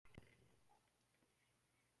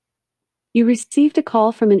You received a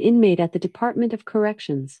call from an inmate at the Department of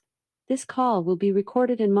Corrections. This call will be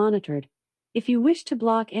recorded and monitored. If you wish to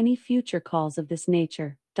block any future calls of this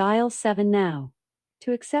nature, dial 7 now.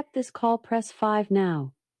 To accept this call, press 5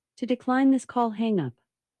 now. To decline this call, hang up.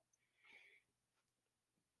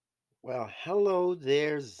 Well, hello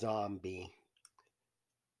there, zombie.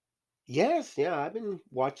 Yes, yeah, I've been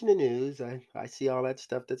watching the news. I see all that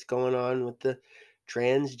stuff that's going on with the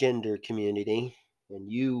transgender community. And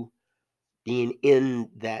you being in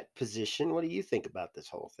that position, what do you think about this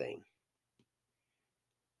whole thing?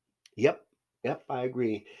 Yep, yep, I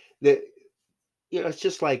agree. The it's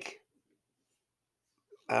just like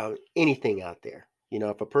anything out there.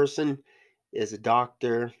 If a person is a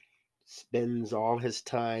doctor, spends all his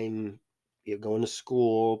time, going to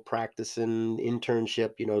school, practicing,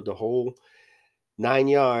 internship, the whole 9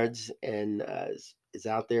 yards, and is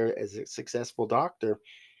out there as a successful doctor,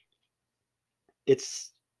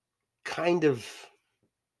 it's kind of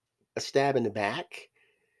a stab in the back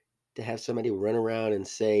to have somebody run around and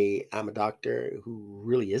say, I'm a doctor who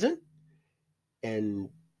really isn't, and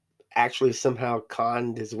actually somehow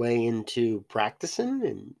conned his way into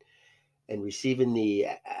practicing and receiving the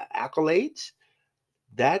accolades.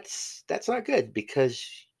 That's not good because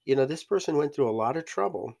this person went through a lot of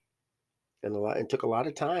trouble and took a lot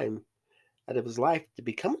of time out of his life to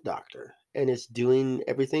become a doctor and is doing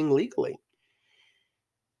everything legally.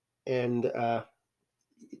 And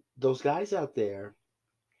those guys out there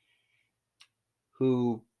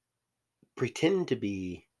who pretend to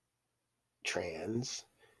be trans,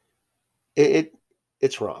 it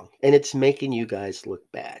it's wrong, and it's making you guys look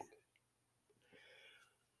bad.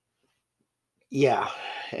 Yeah,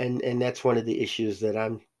 and that's one of the issues that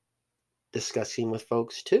I'm discussing with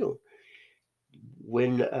folks too.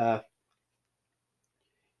 When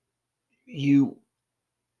you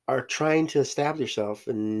are trying to establish yourself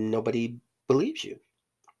and nobody believes you,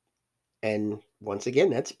 and once again,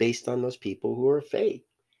 that's based on those people who are fake.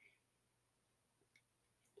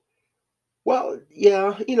 Well,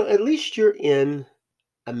 yeah, at least you're in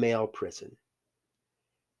a male prison.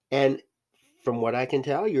 And from what I can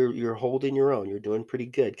tell, you're holding your own. You're doing pretty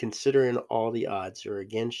good considering all the odds are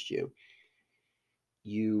against you.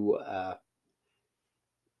 You are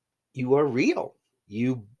real.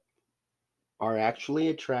 You are actually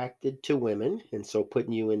attracted to women, and so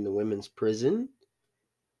putting you in the women's prison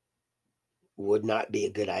would not be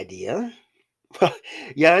a good idea.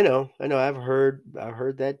 Yeah, I know. I've heard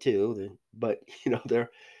that too. But there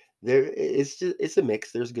it's a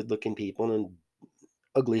mix. There's good looking people and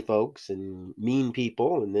ugly folks and mean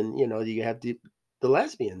people, and then you have the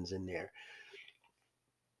lesbians in there.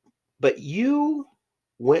 But you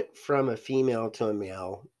went from a female to a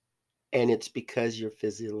male, and it's because you're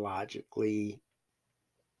physiologically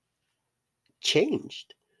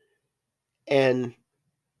changed. And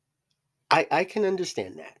I can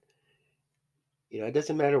understand that. It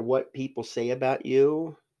doesn't matter what people say about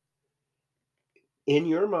you in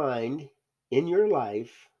your mind, in your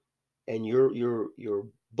life, and your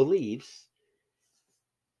beliefs,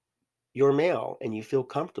 you're male and you feel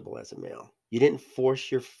comfortable as a male. You didn't force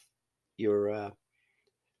your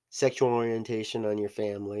sexual orientation on your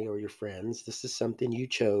family or your friends. This is something you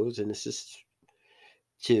chose, and this is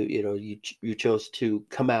to you chose to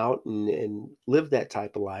come out and live that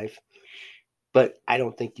type of life. But I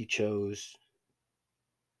don't think you chose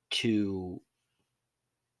to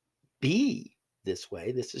be this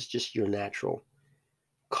way. This is just your natural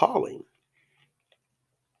calling.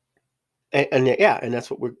 And yeah, and that's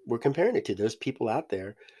what we're comparing it to. There's people out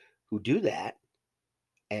there who do that,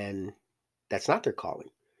 and that's not their calling.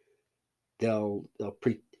 They'll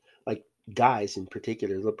like guys in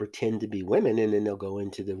particular, they'll pretend to be women, and then they'll go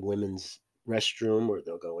into the women's restroom, or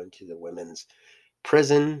they'll go into the women's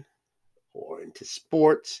prison or into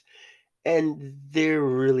sports, and they're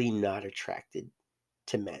really not attracted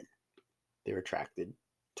to men. They're attracted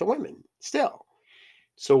to women still.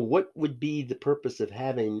 So what would be the purpose of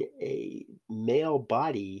having a male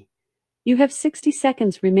body You have 60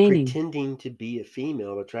 seconds remaining. pretending to be a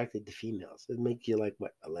female attracted to females? It make you like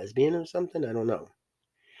what, a lesbian or something? I don't know.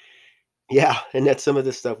 Yeah, and that's some of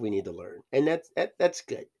the stuff we need to learn. And that's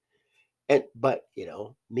good. And but,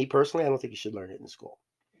 me personally, I don't think you should learn it in school.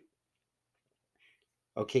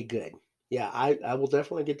 Okay, good. Yeah, I will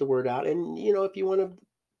definitely get the word out. And if you want to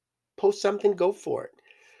post something, go for it.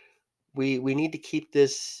 We need to keep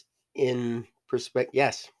this in perspective.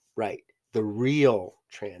 Yes, right. The real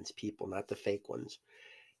trans people, not the fake ones.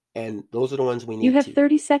 And those are the ones we You need have to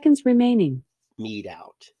 30 seconds remaining. meet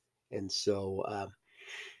out. And so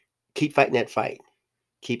keep fighting that fight.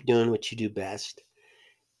 Keep doing what you do best.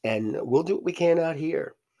 And we'll do what we can out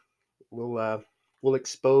here. we'll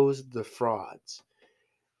expose the frauds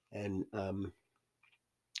and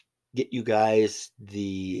get you guys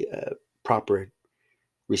the proper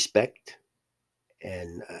respect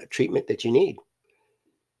and treatment that you need.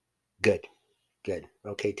 Good, good.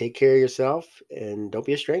 Okay, take care of yourself and don't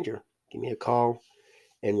be a stranger. Give me a call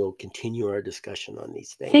and we'll continue our discussion on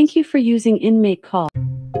these Thank things. you for using inmate call.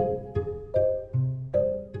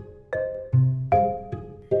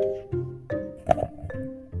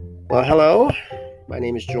 Well, hello. My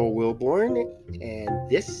name is Joel Wilborn, and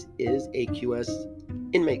this is AQS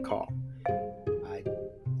Inmate Call. I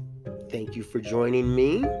thank you for joining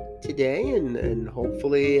me today, and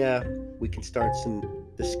hopefully we can start some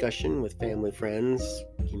discussion with family, friends,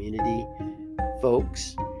 community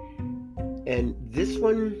folks. And this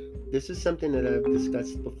is something that I've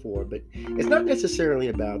discussed before, but it's not necessarily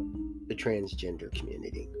about the transgender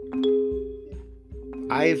community.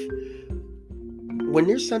 When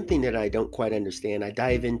there's something that I don't quite understand, I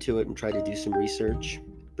dive into it and try to do some research,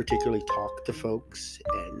 particularly talk to folks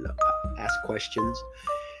and ask questions.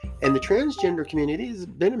 And the transgender community has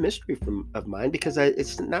been a mystery of mine because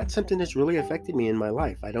it's not something that's really affected me in my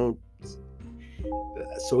life. I don't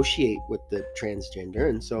associate with the transgender,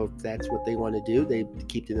 and so if that's what they want to do, they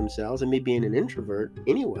keep to themselves. And me being an introvert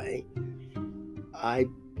anyway, I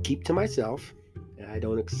keep to myself. I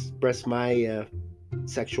don't express my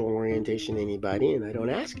sexual orientation to anybody, and I don't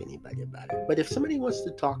ask anybody about it. But if somebody wants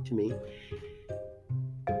to talk to me,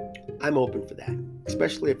 I'm open for that,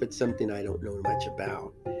 especially if it's something I don't know much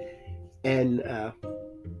about. And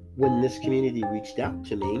when this community reached out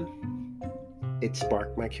to me, it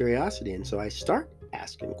sparked my curiosity, and so I start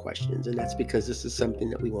asking questions. And that's because this is something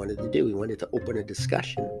that we wanted to do. We wanted to open a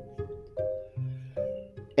discussion.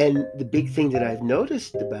 And the big thing that I've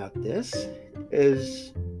noticed about this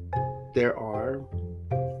is there are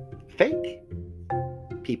fake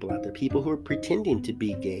people out there, people who are pretending to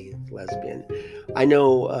be gay, lesbian. I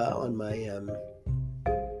know on my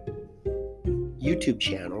YouTube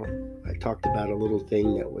channel, I talked about a little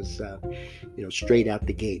thing that was, straight out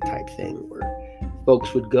the gate type thing, where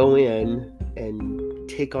folks would go in and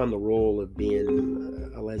take on the role of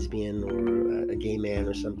being a lesbian or a gay man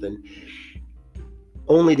or something,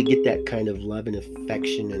 only to get that kind of love and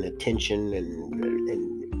affection and attention and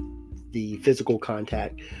the physical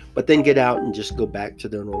contact, but then get out and just go back to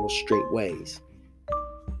their normal straight ways.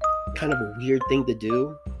 Kind of a weird thing to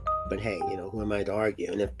do, but hey, who am I to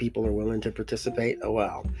argue? And if people are willing to participate, oh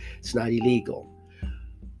well, it's not illegal.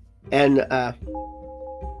 And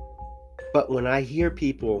but when I hear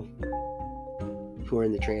people who are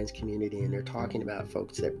in the trans community and they're talking about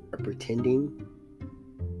folks that are pretending,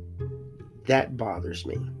 that bothers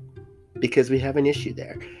me because we have an issue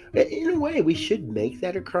there. In a way, we should make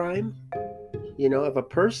that a crime. If a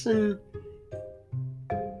person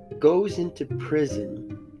goes into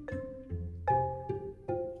prison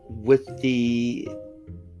with the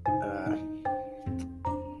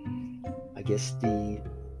the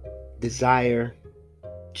desire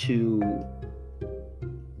to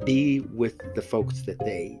be with the folks that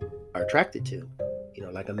they are attracted to,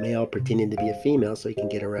 like a male pretending to be a female so he can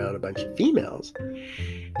get around a bunch of females,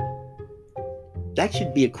 that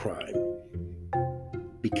should be a crime,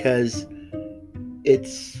 because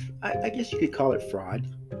it's, I guess you could call it fraud,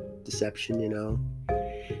 deception,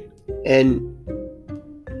 and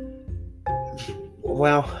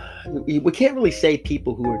well, we can't really say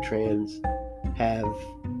people who are trans have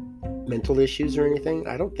mental issues or anything.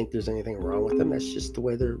 I don't think there's anything wrong with them. That's just the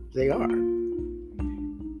way they are.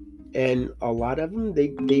 And a lot of them, they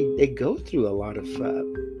go through a lot of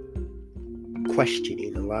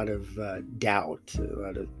questioning, a lot of doubt,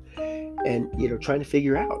 and trying to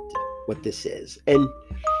figure out what this is. And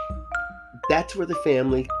that's where the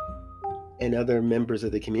family and other members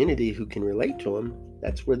of the community who can relate to them,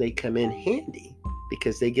 that's where they come in handy,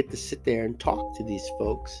 because they get to sit there and talk to these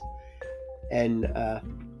folks and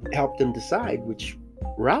help them decide which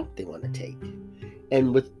route they want to take.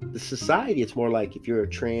 And with the society, it's more like if you're a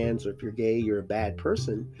trans or if you're gay, you're a bad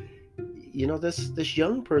person. This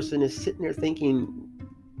young person is sitting there thinking,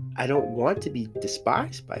 I don't want to be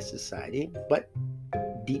despised by society, but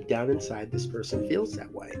deep down inside, this person feels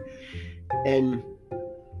that way. And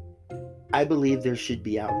I believe there should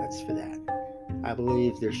be outlets for that. I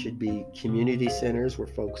believe there should be community centers where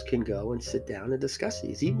folks can go and sit down and discuss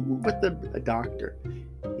these, even with a doctor.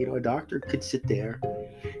 A doctor could sit there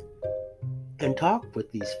and talk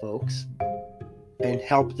with these folks and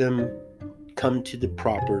help them come to the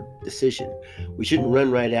proper decision. We shouldn't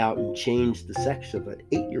run right out and change the sex of an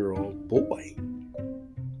 8-year-old boy.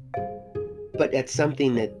 But that's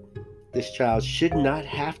something that this child should not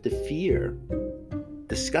have to fear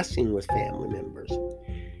discussing with family members.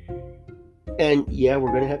 And yeah,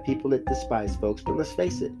 we're going to have people that despise folks, but let's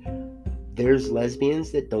face it, there's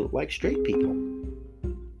lesbians that don't like straight people,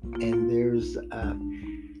 and there's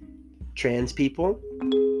trans people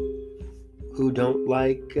who don't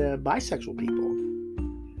like bisexual people.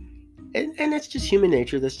 And that's just human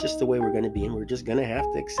nature. That's just the way we're going to be, and we're just going to have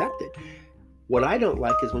to accept it. What I don't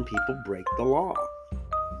like is when people break the law.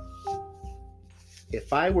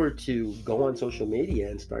 If I were to go on social media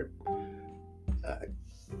and start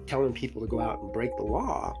telling people to go out and break the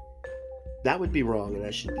law, that would be wrong and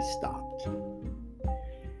I should be stopped.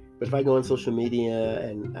 But if I go on social media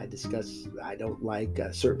and I discuss I don't like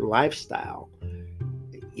a certain lifestyle,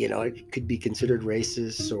 it could be considered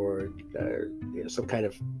racist or some kind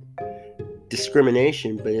of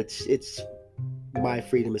discrimination, but it's my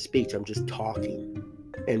freedom of speech. I'm just talking,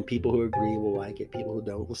 and people who agree will like it, people who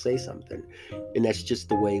don't will say something, and that's just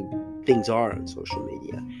the way things are on social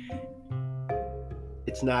media.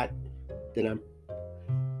 It's not that I'm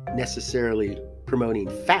necessarily promoting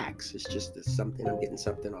facts. It's just something, I'm getting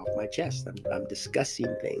something off my chest. I'm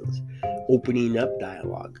discussing things, opening up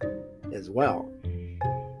dialogue as well.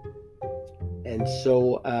 And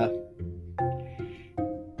so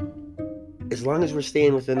as long as we're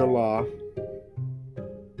staying within the law,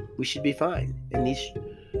 we should be fine. And these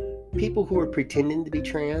people who are pretending to be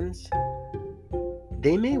trans,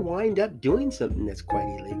 they may wind up doing something that's quite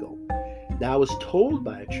illegal. Now, I was told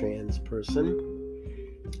by a trans person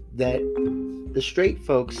that the straight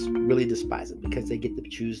folks really despise them because they get to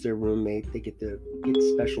choose their roommate, they get to get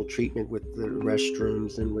special treatment with the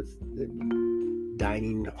restrooms and with the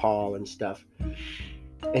dining hall and stuff.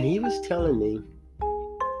 And he was telling me,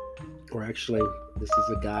 or actually, this is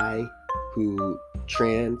a guy who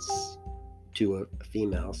trans to a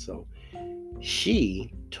female, so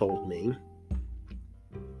she told me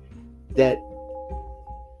that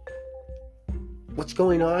what's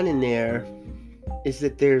going on in there is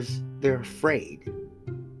that they're afraid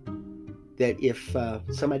that if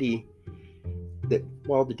somebody the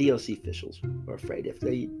DLC officials are afraid if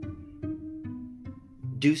they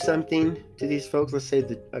do something to these folks, let's say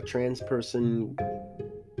that a trans person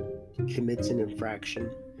commits an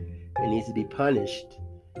infraction and needs to be punished,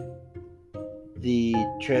 the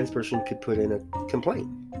trans person could put in a complaint,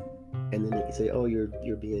 and then they could say, "Oh, you're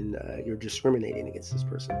discriminating against this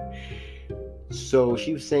person." So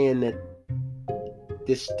she was saying that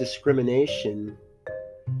this discrimination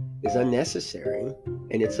is unnecessary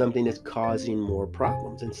and it's something that's causing more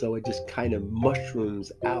problems, and so it just kind of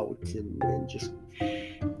mushrooms out and just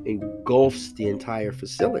engulfs the entire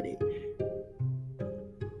facility.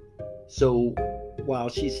 So while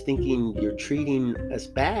she's thinking you're treating us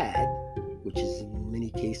bad, which is in many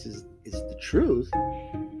cases is the truth,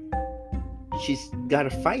 she's got to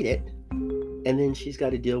fight it, and then she's got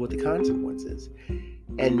to deal with the consequences.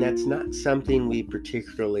 And that's not something we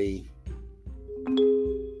particularly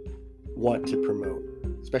want to promote,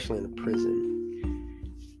 especially in a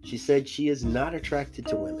prison. She said she is not attracted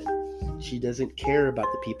to women. She doesn't care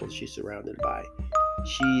about the people she's surrounded by.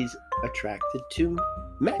 She's attracted to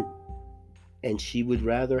men. And she would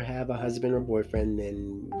rather have a husband or boyfriend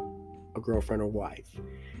than a girlfriend or wife.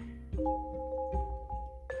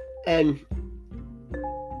 And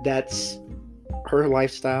that's her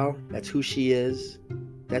lifestyle. That's who she is.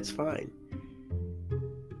 That's fine.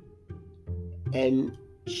 And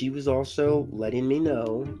she was also letting me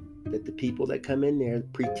know that the people that come in there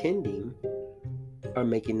pretending are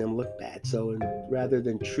making them look bad. So rather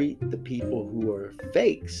than treat the people who are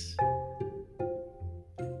fakes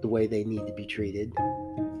the way they need to be treated,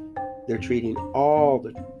 they're treating all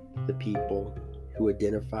the people who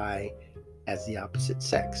identify as the opposite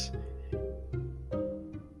sex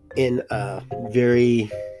in a very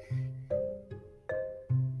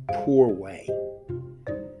poor way.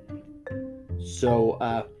 So,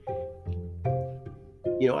 I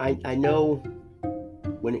know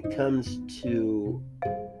when it comes to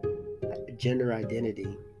gender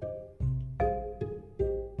identity,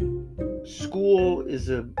 school is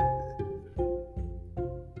a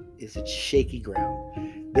shaky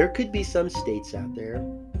ground. There could be some states out there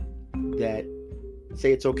that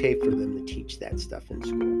say it's okay for them to teach that stuff in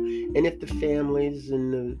school. And if the families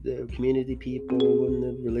and the community people and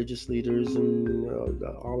the religious leaders and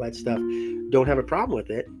all that stuff don't have a problem with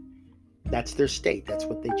it, that's their state. That's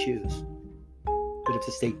what they choose. But if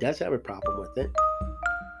the state does have a problem with it,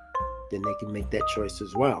 then they can make that choice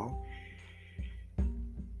as well.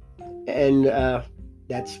 And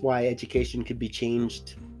that's why education could be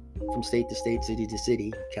changed from state to state, city to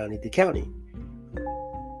city, county to county.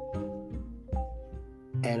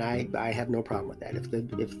 And I have no problem with that.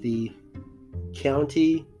 If the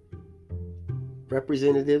county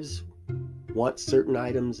representatives want certain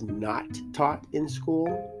items not taught in school,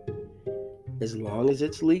 as long as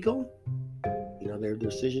it's legal, their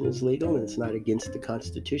decision is legal and it's not against the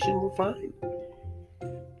Constitution, we're fine.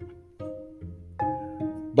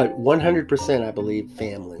 But 100%, I believe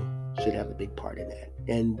family should have a big part in that.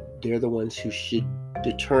 And they're the ones who should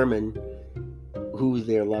determine who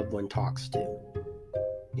their loved one talks to.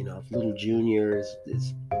 If little Junior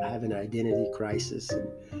is having an identity crisis and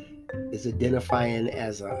is identifying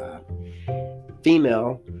as a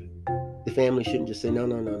female, the family shouldn't just say, no.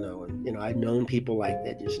 And, I've known people like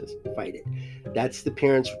that, just fight it. That's the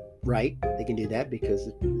parents' right. They can do that because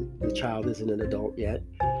the child isn't an adult yet.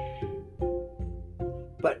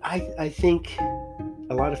 But I think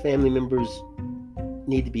a lot of family members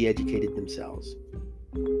need to be educated themselves.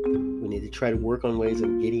 We need to try to work on ways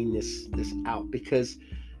of getting this out, because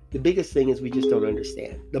the biggest thing is we just don't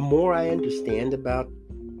understand. The more I understand about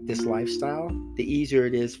this lifestyle, the easier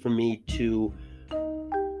it is for me to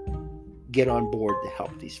get on board to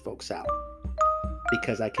help these folks out,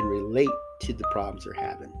 because I can relate to the problems they're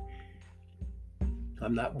having.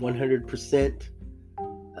 I'm not 100%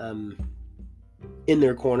 in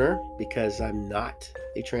their corner because I'm not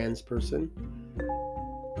a trans person,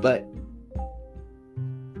 but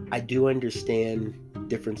I do understand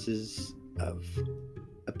differences of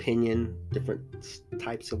opinion, different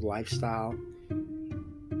types of lifestyle,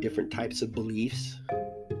 different types of beliefs,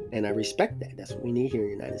 and I respect that. That's what we need here in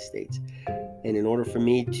the United States. And in order for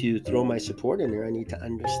me to throw my support in there, I need to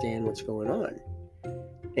understand what's going on.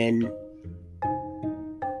 And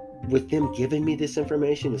with them giving me this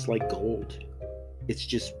information, it's like gold. It's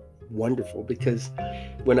just wonderful, because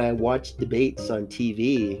when I watch debates on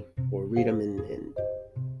TV or read them in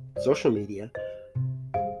social media,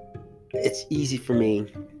 it's easy for me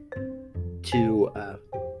to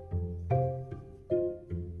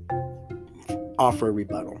offer a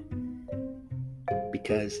rebuttal,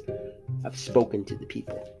 because I've spoken to the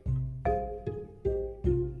people.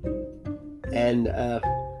 And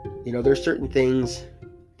there's certain things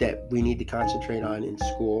that we need to concentrate on in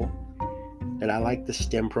school. And I like the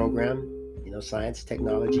STEM program, science,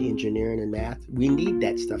 technology, engineering, and math. We need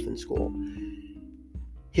that stuff in school.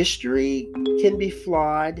 History can be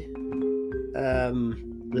flawed.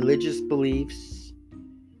 Religious beliefs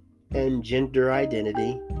and gender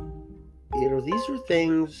identity. These are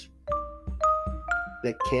things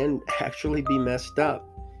that can actually be messed up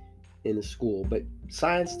in a school. But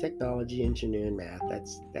science, technology, engineering, math,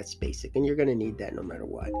 that's basic. And you're going to need that no matter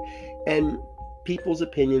what. And people's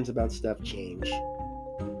opinions about stuff change.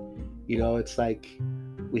 It's like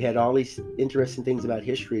we had all these interesting things about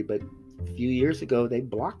history, but a few years ago, they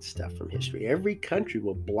blocked stuff from history. Every country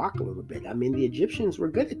will block a little bit. I mean, the Egyptians were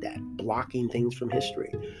good at that, blocking things from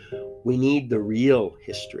history. We need the real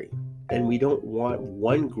history. And we don't want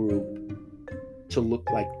one group to look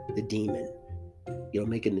like the demon,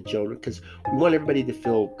 making the children, because we want everybody to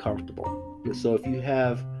feel comfortable. So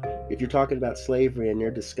if you're talking about slavery and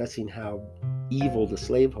they're discussing how evil the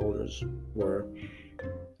slaveholders were,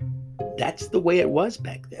 that's the way it was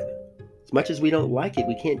back then. As much as we don't like it,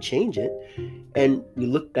 we can't change it. And we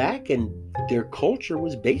look back and their culture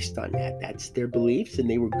was based on that. That's their beliefs, and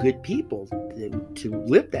they were good people to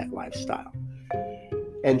live that lifestyle.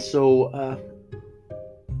 And so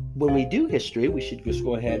when we do history, we should just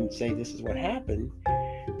go ahead and say this is what happened,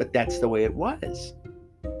 but that's the way it was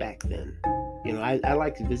back then. I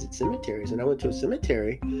like to visit cemeteries, and I went to a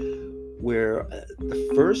cemetery where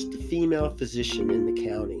the first female physician in the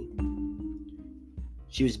county,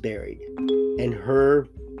 she was buried, and her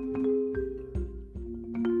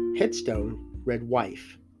headstone read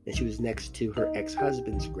wife, and she was next to her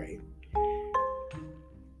ex-husband's grave.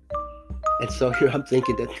 And so here I'm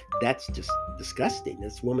thinking that's just disgusting.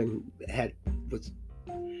 This woman had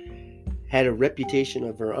a reputation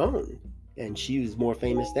of her own, and she was more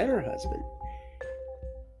famous than her husband.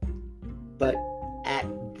 But at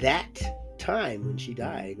that time when she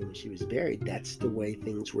died, when she was buried, that's the way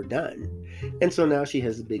things were done. And so now she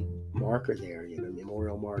has a big marker there,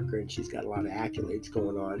 memorial marker, and she's got a lot of accolades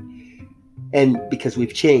going on. And because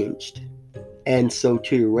we've changed. And so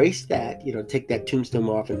to erase that, take that tombstone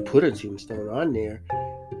off and put a tombstone on there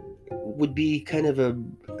would be kind of a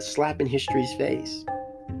slap in history's face.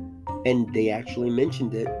 And they actually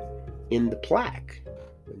mentioned it in the plaque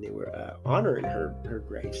when they were honoring her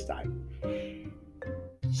gravesite.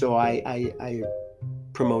 So I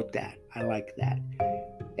promote that. I like that.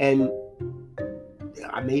 And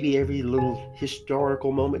maybe every little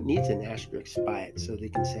historical moment needs an asterisk by it, so they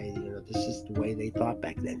can say, this is the way they thought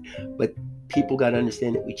back then. But people got to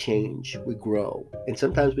understand that we change, we grow, and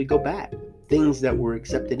sometimes we go back things that were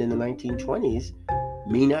accepted in the 1920s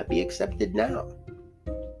may not be accepted now.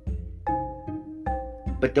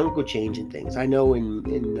 But don't go changing things. I know in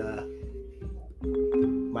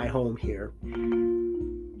my home here,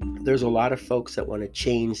 there's a lot of folks that want to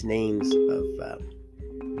change names of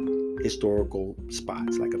historical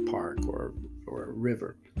spots, like a park or a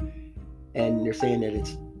river, and they're saying that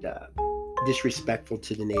it's disrespectful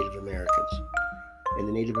to the Native Americans. And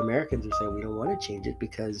the Native Americans are saying we don't want to change it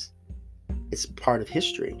because it's part of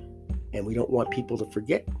history, and we don't want people to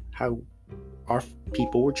forget how our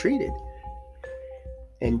people were treated.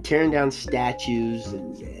 And tearing down statues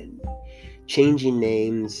and changing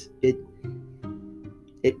names, it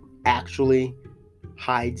actually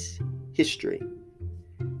hides history.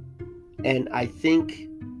 And I think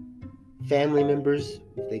family members,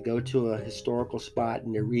 if they go to a historical spot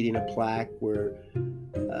and they're reading a plaque where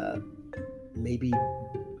maybe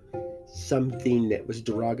something that was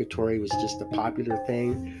derogatory was just a popular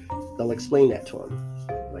thing, they'll explain that to them.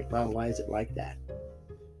 Like, Mom, why is it like that?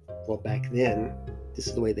 Well, back then, this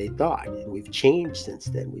is the way they thought, and we've changed since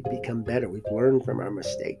then. We've become better. We've learned from our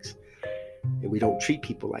mistakes, and we don't treat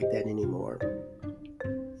people like that anymore.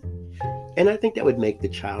 And I think that would make the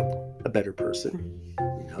child a better person.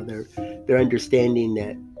 They're understanding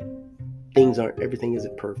that everything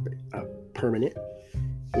isn't perfect, permanent.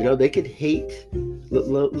 They could hate,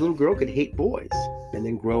 little girl could hate boys and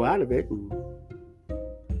then grow out of it and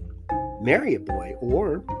marry a boy,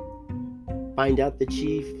 or find out that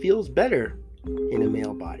she feels better in a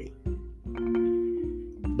male body.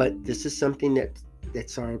 But this is something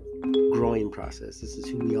that's our growing process. This is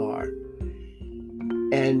who we are.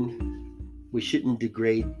 And we shouldn't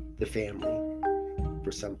degrade the family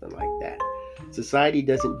for something like that. Society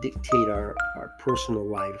doesn't dictate our personal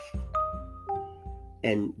life,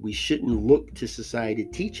 and we shouldn't look to society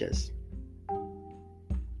to teach us,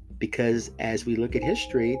 because as we look at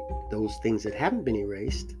history, those things that haven't been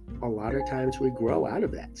erased, a lot of times we grow out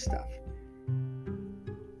of that stuff.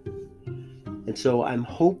 And so I'm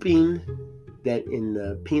hoping that in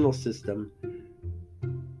the penal system,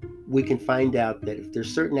 we can find out that if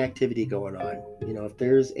there's certain activity going on, if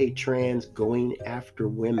there's a trans going after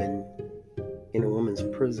women in a woman's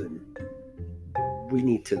prison, we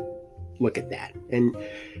need to look at that. And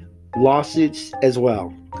lawsuits as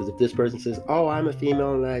well, because if this person says, oh, I'm a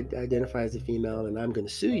female and I identify as a female and I'm going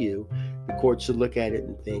to sue you, the court should look at it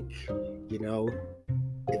and think,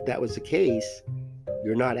 if that was the case,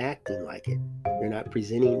 you're not acting like it. You're not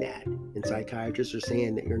presenting that. And psychiatrists are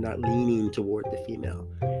saying that you're not leaning toward the female,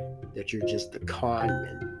 that you're just a con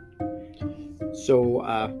man. So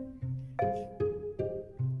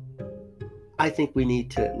I think we need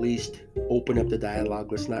to at least open up the dialogue.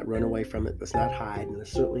 Let's not run away from it. Let's not hide, and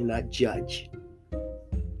let's certainly not judge.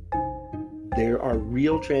 There are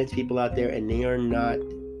real trans people out there, and they are not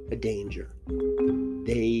a danger.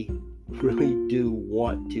 They really do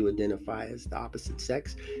want to identify as the opposite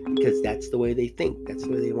sex because that's the way they think. That's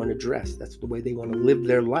the way they want to dress. That's the way they want to live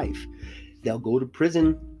their life. They'll go to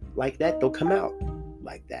prison like that. They'll come out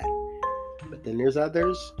like that. But then there's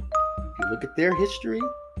others. If you look at their history,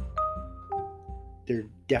 they're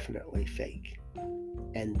definitely fake.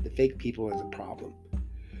 And the fake people are the problem.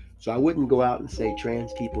 So I wouldn't go out and say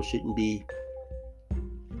trans people shouldn't be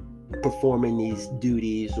performing these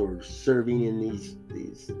duties or serving in these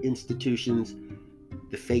institutions.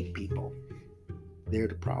 The fake people, they're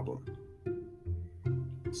the problem.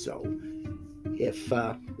 So if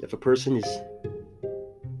a person is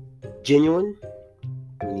genuine,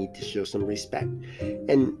 we need to show some respect.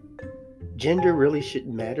 And gender really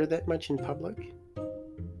shouldn't matter that much in public.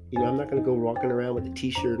 I'm not going to go walking around with a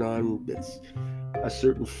t-shirt on that's a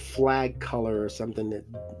certain flag color or something that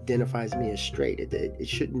identifies me as straight. It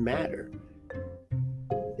shouldn't matter.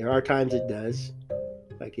 There are times it does,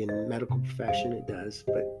 like in medical profession it does,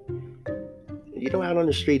 but out on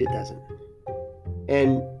the street it doesn't.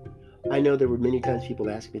 And I know there were many times people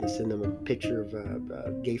asked me to send them a picture of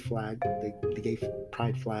a gay flag, the gay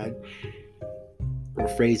pride flag, or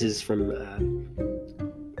phrases from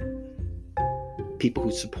people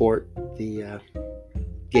who support the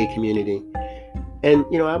gay community. And,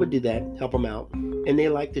 I would do that, help them out. And they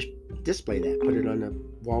like to display that, put it on a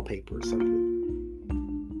wallpaper or something.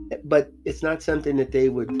 But it's not something that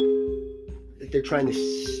they're trying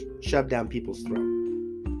to shove down people's throat.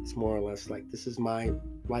 It's more or less like, this is my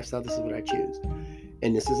lifestyle, this is what I choose.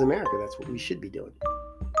 And this is America, that's what we should be doing.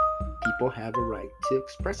 People have a right to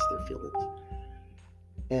express their feelings.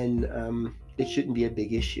 And it shouldn't be a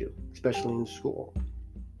big issue, especially in school.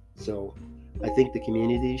 So I think the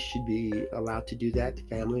community should be allowed to do that. The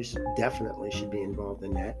families definitely should be involved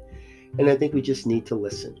in that. And I think we just need to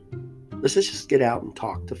listen. let's just get out and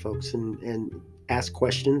talk to folks and ask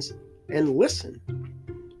questions and listen.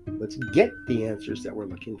 Let's get the answers that we're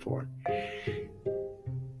looking for.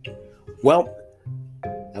 Well,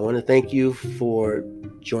 I want to thank you for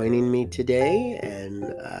joining me today,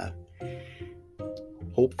 and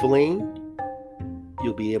hopefully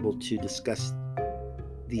you'll be able to discuss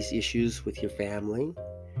these issues with your family,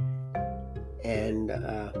 and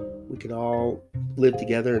we can all live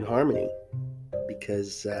together in harmony,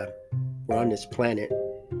 because we're on this planet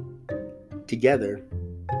together,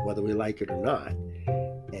 whether we like it or not.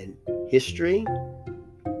 And history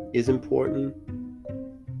is important,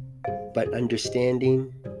 but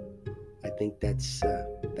understanding, I think that's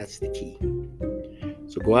the key.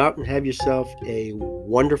 So go out and have yourself a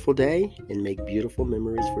wonderful day and make beautiful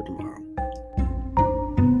memories for tomorrow.